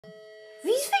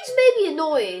These things may be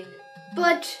annoying,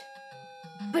 but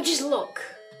just look.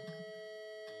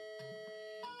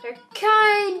 They're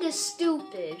kinda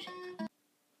stupid.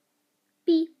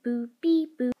 Beep boop,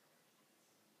 beep boop.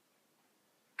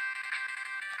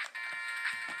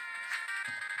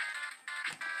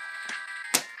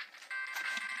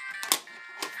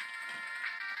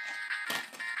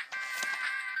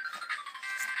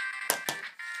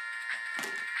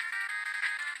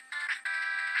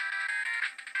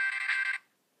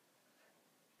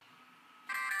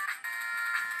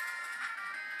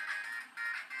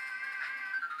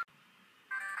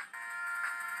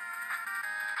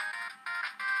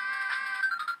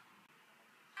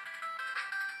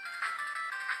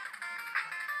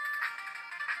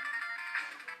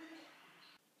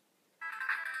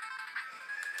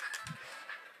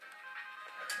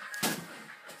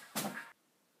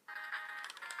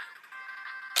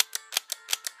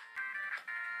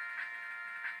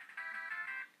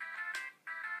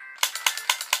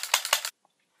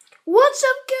 What's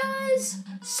up, guys?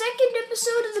 Second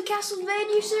episode of the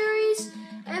Castlevania series,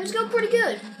 and it's going pretty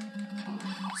good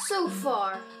so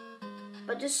far.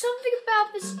 But there's something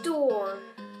about this door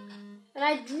that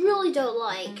I really don't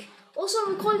like. Also,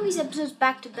 I'm recording these episodes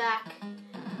back to back,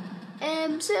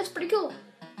 so that's pretty cool.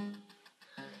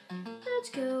 Let's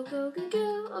go, go, go,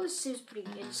 go. Oh, this seems pretty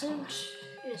innocent.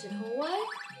 Innocent hallway.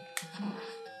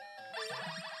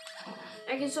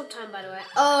 I can stop time, by the way.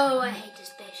 Oh, I hate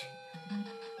this bit.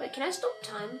 Wait, can I stop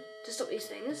time to stop these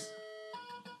things?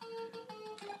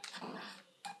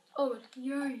 Oh,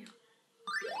 yay.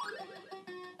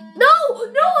 No!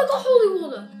 No, I got holy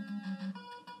water!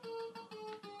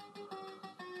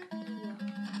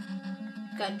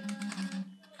 Good.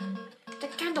 The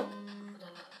candle.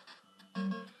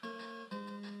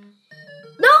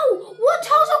 No! What?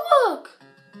 How does it work?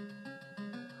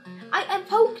 I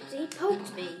poked. He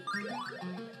poked me.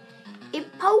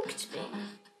 It poked me.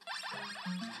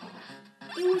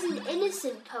 It was an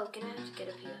innocent poke, and I have to get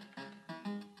up here.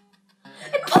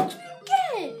 It poked me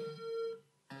again!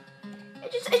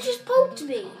 It just poked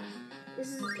me.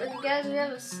 This is, guys, we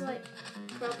have a slight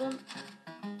problem.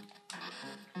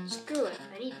 Screw it,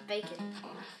 I need bacon.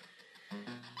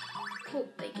 Cool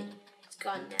bacon. It's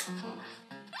gone now.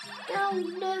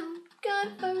 Gone now,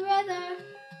 gone forever.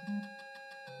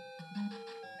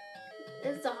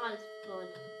 This is the hardest one.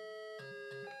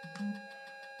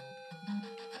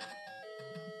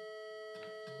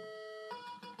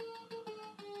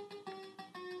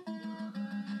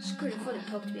 Screw it, I thought it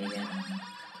poked me again.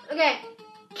 Okay.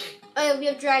 Oh yeah, we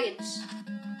have dragons.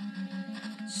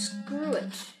 Screw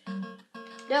it.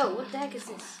 No, what the heck is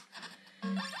this?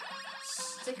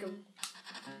 Stick 'em.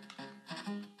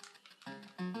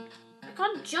 I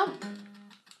can't jump.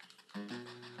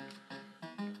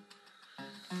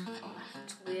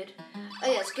 That's weird. Oh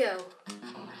yeah, let's go.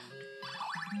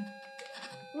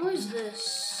 Where is this?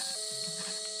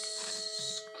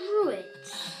 Screw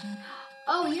it.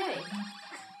 Oh yay.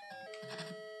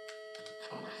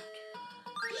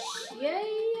 Yeah.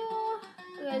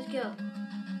 Okay, let's go.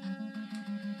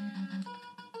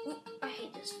 Ooh, I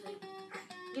hate this thing.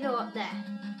 You know what? There.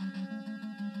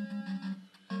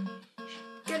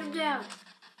 Get him down.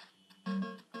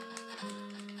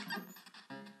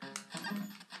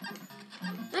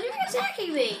 Not even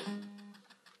attacking me.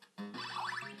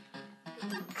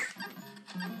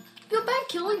 I feel bad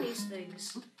killing these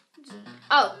things.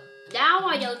 Oh, now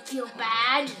I don't feel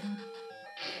bad.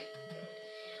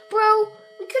 Bro,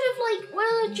 we could have,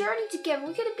 went on a journey together.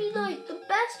 We could have been, the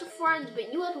best of friends,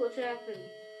 but you had what happened.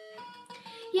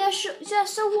 Yeah, sure. Yeah,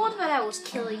 so what that I was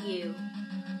killing you?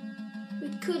 We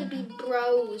could have been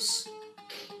bros.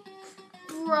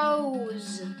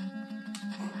 Bros.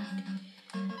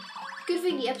 Good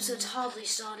thing the episode's hardly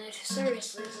started.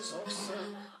 Seriously, this is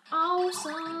awesome.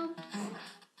 Awesome.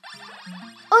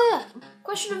 Oh yeah,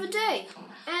 question of the day.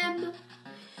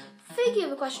 Thinking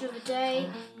of a question of the day,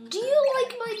 do you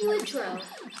like my new intro?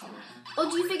 Or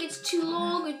do you think it's too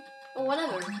long or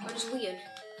whatever, or just weird?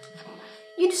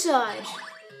 You decide.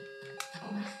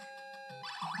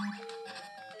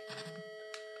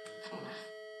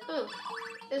 Oh,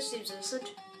 this seems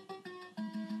innocent.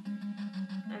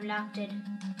 I'm locked in.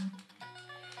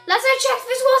 Let's go check if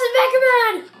this wasn't Mega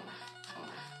Man!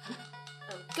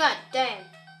 Oh, god damn.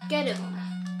 Get him.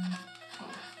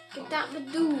 Get that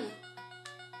Madoo.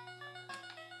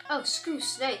 Oh, screw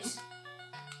snakes.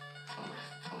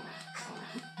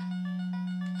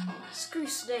 Screw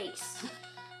snakes.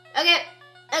 Okay,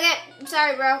 I'm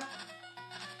sorry, bro.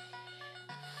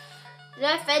 Did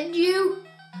I offend you?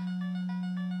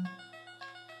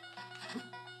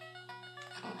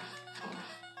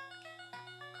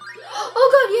 Oh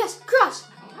god, yes, cross.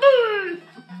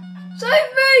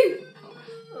 Save me!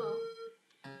 Oh,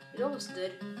 it almost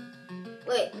did.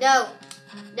 Wait, no.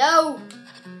 No!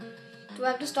 Do I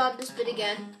have to start this bit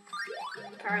again?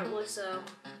 Apparently so.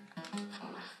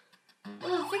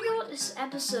 Well, figure out what this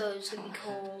episode is going to be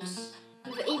called.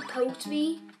 Either It Poked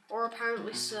Me, or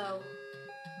Apparently So.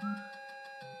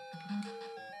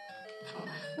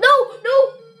 No!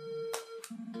 No!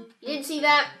 You didn't see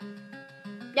that?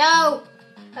 No!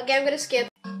 Okay, I'm going to skip.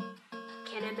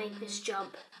 Can I make this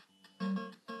jump?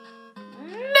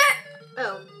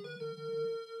 Oh.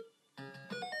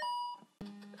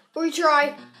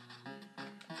 Retry.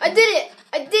 I did it!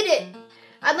 I did it!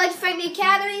 I'd like to thank the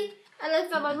Academy. I'd like to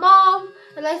thank my mom.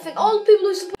 I'd like to thank all the people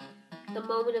who support the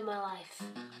moment of my life.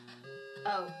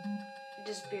 Oh. It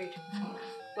disappeared.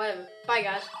 Whatever. Bye,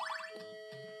 guys.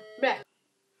 Bleh.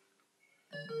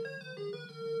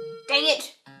 Dang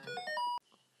it!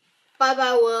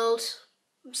 Bye-bye, world.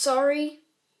 I'm sorry.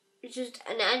 It's just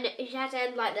it had to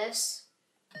end like this.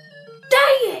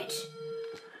 Dang it!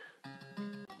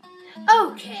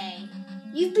 Okay.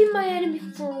 You've been my enemy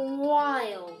for a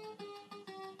while.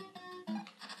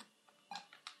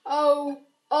 Oh,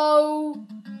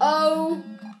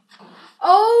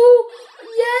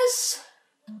 yes!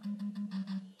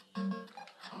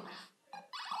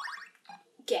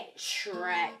 Get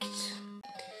shreked.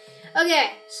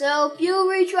 Okay, so a few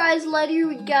retries later,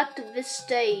 we got to this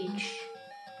stage.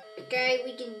 Okay,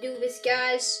 we can do this,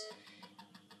 guys.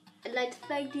 I'd like to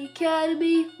thank the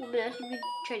Academy.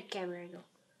 Try the camera angle.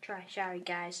 Sorry,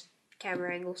 guys.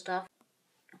 Camera angle stuff.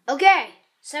 Okay,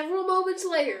 several moments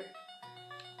later.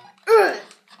 Ugh,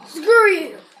 screw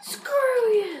you!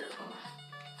 Screw you!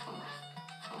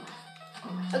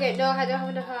 Okay, no, I don't have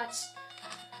enough hearts.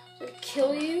 So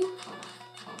kill you.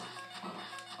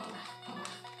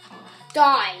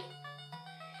 Die.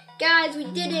 Guys, we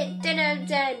did it. 10 out of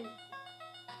 10.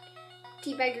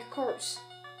 Teabag your corpse.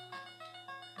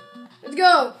 Let's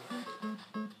go.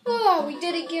 Oh, we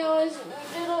did it, guys.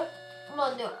 We did it. Come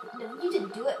on, no, you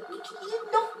didn't do it. You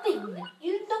did nothing.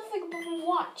 You did nothing but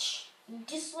watch.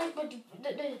 Dislike, but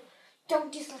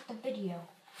don't dislike the video.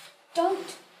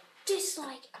 Don't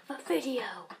dislike the video.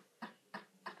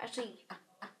 Actually,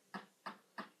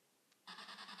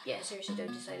 yeah, seriously,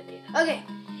 don't dislike the video. Okay,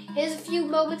 here's a few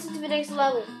moments into the next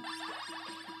level.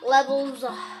 Levels.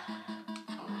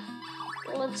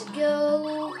 Let's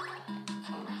go.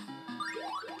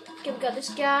 Okay, we got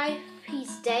this guy.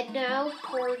 He's dead now.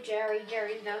 Poor Jerry.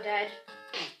 Jerry's now dead.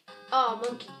 Oh,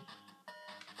 monkey.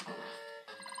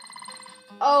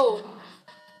 Oh.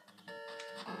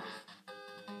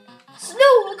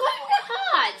 Snow, look what you got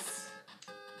hearts.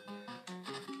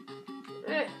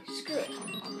 Screw it.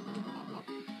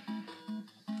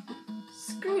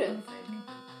 Screw that thing.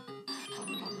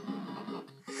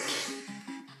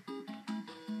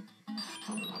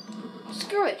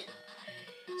 Screw it.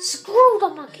 Screw the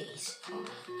monkeys.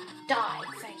 Die.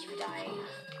 Thank you for dying.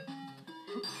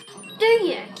 Dang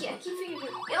it. I keep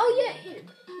figuring. Oh, yeah, hit him.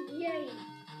 Yay.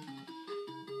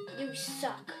 You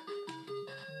suck.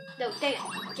 No, dang it.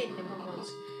 I'm getting the wrong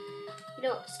ones. You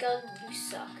know what, Skeleton, you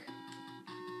suck.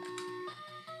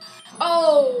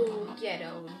 Oh, get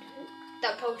owned.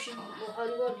 That potion will hold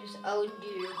you on, just owned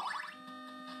you.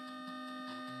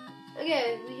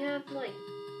 Okay, we have like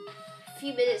a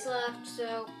few minutes left,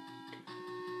 so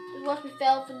just watch me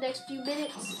fail for the next few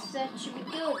minutes. That should be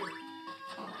good.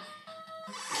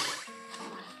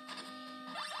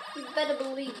 You better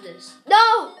believe this.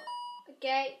 No!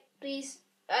 Okay, please.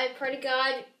 I pray to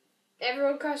God.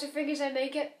 Everyone cross their fingers I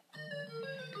make it.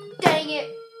 Dang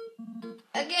it.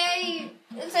 Okay,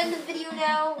 let's end the video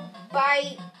now.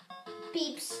 Bye,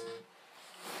 peeps.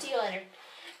 See you later.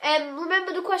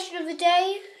 Remember the question of the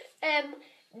day.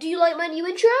 Do you like my new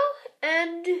intro?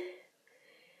 And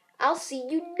I'll see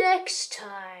you next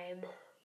time.